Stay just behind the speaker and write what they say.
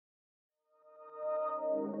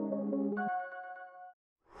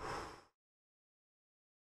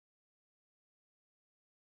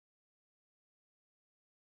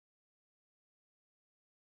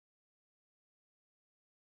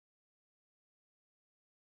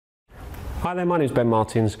Hi there, my name is Ben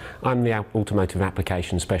Martins. I'm the Automotive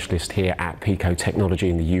Application Specialist here at PQ Technology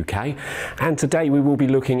in the UK, and today we will be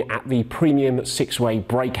looking at the premium 6-way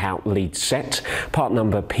breakout lead set, part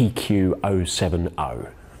number PQ070.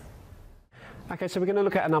 Okay, so we're going to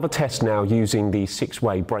look at another test now using the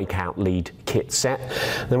 6-way breakout lead kit set.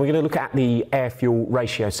 Then we're going to look at the air-fuel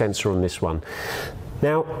ratio sensor on this one.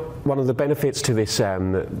 Now, one of the benefits to this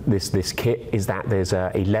this kit is that there's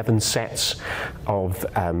 11 sets of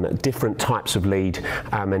different types of lead,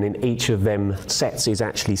 and in each of them sets is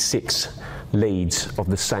actually 6 leads of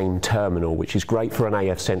the same terminal, which is great for an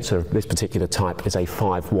AF sensor. This particular type is a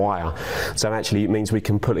 5-wire, so actually it means we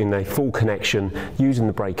can put in a full connection using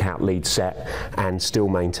the breakout lead set and still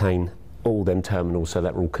maintain all them terminals so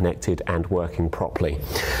that we're all connected and working properly.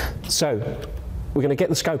 So we're going to get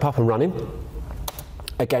the scope up and running.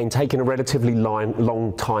 Again, taking a relatively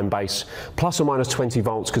long time base, plus or minus 20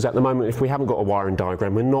 volts, because at the moment, if we haven't got a wiring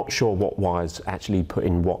diagram, we're not sure what wires actually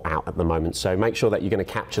putting what out at the moment. So make sure that you're going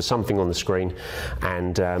to capture something on the screen.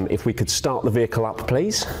 And if we could start the vehicle up,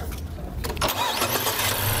 please.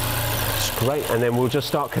 That's great, and then we'll just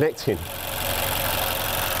start connecting.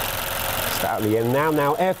 Start at the end now.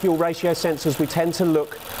 Now, air-fuel ratio sensors, we tend to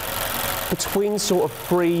look between sort of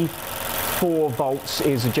 4 volts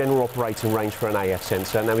is a general operating range for an AF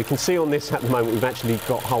sensor. Now we can see on this at the moment we've actually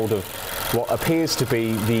got hold of what appears to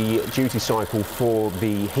be the duty cycle for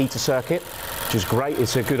the heater circuit, which is great.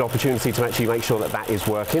 It's a good opportunity to actually make sure that that is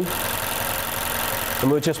working. And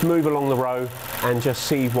we'll just move along the row and just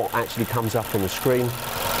see what actually comes up on the screen.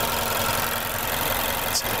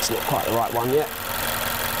 It's not quite the right one yet.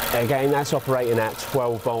 Again, that's operating at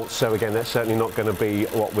 12 volts, so again that's certainly not going to be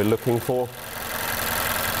what we're looking for.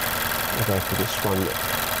 Go for this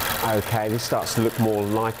one. Okay, this starts to look more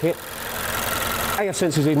like it. AF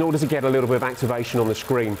sensors, in order to get a little bit of activation on the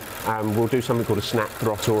screen, we'll do something called a snap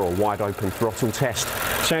throttle or a wide open throttle test.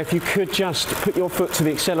 So if you could just put your foot to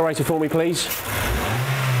the accelerator for me, please.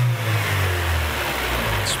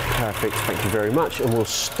 That's perfect, thank you very much. And we'll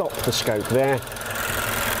stop the scope there,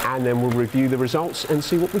 and then we'll review the results and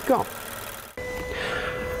see what we've got.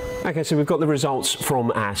 Okay, so we've got the results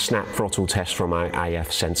from our snap throttle test from our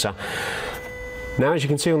AF sensor. Now, as you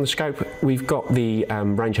can see on the scope, we've got the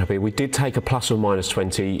range up here. We did take a plus or minus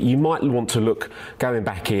 20. You might want to look going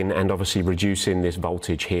back in and obviously reducing this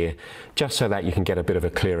voltage here, just so that you can get a bit of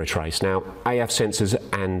a clearer trace. Now, AF sensors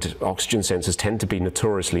and oxygen sensors tend to be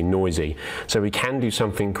notoriously noisy, so we can do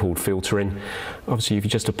something called filtering. Obviously, if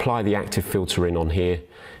you just apply the active filtering on here,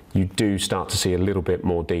 you do start to see a little bit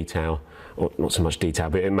more detail. Or not so much detail,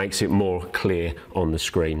 but it makes it more clear on the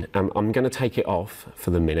screen. I'm going to take it off for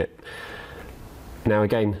the minute. Now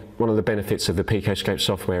again, one of the benefits of the PicoScope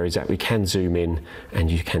software is that we can zoom in and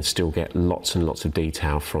you can still get lots and lots of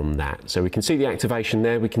detail from that. So we can see the activation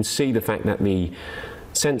there, we can see the fact that the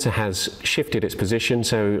sensor has shifted its position,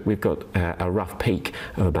 so we've got a rough peak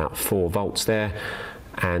of about 4 volts there,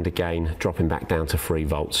 and again dropping back down to 3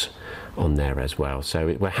 volts on there as well.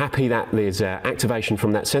 So we're happy that there's activation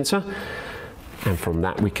from that sensor, and from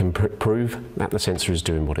that we can prove that the sensor is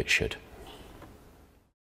doing what it should.